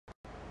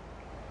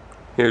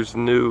Here's the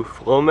new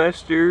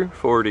Flowmaster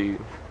 40,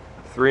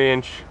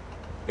 3-inch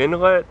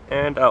inlet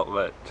and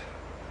outlet.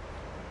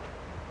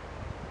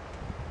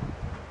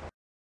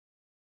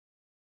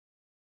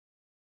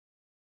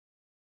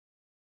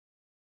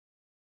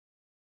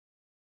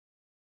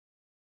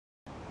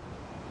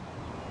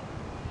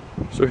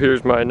 So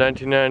here's my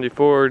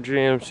 1994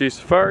 GMC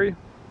Safari.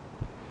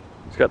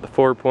 It's got the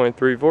 4.3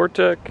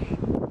 Vortec,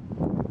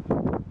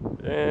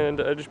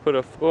 and I just put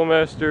a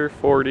Flowmaster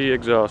 40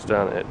 exhaust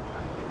on it.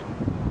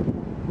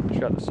 It's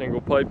got the single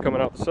pipe coming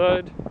out the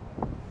side.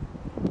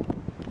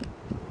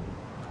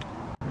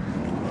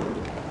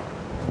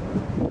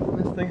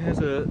 This thing has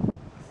a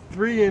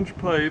 3-inch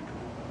pipe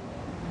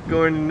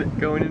going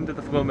into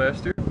the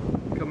Flowmaster.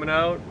 Coming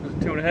out is a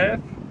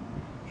 2.5.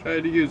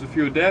 Tried to use a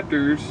few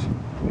adapters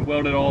and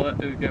welded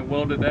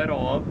that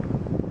all up.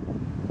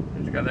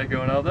 Just got that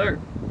going out there.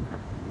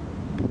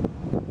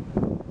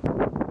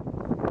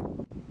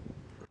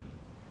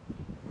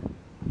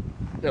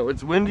 Now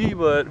it's windy,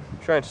 but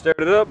try and start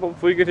it up.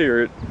 Hopefully you can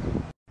hear it.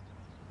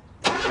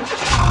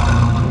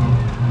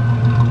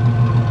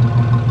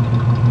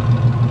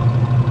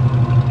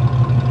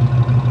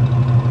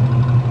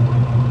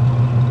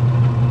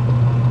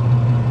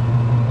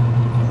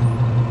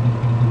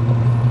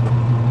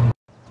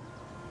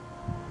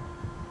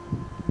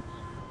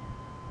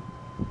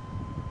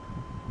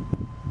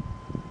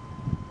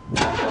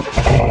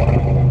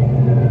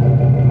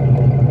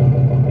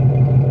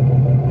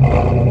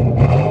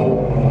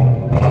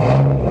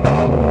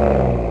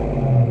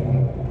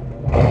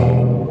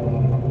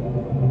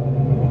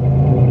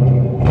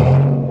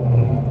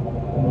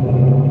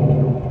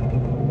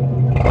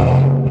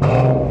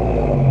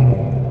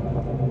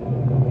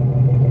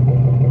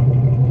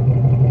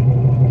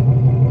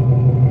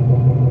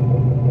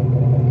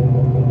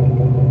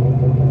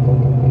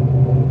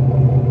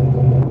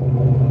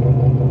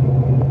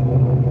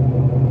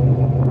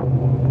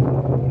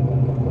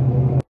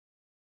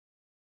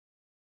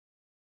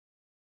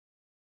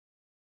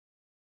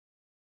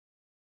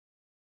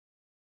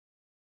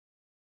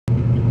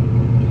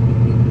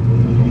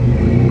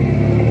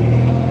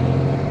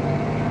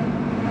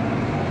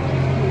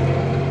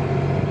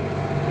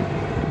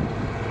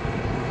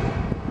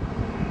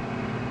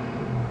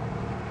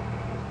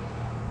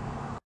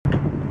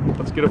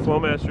 Let's get a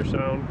Flowmaster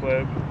sound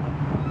clip.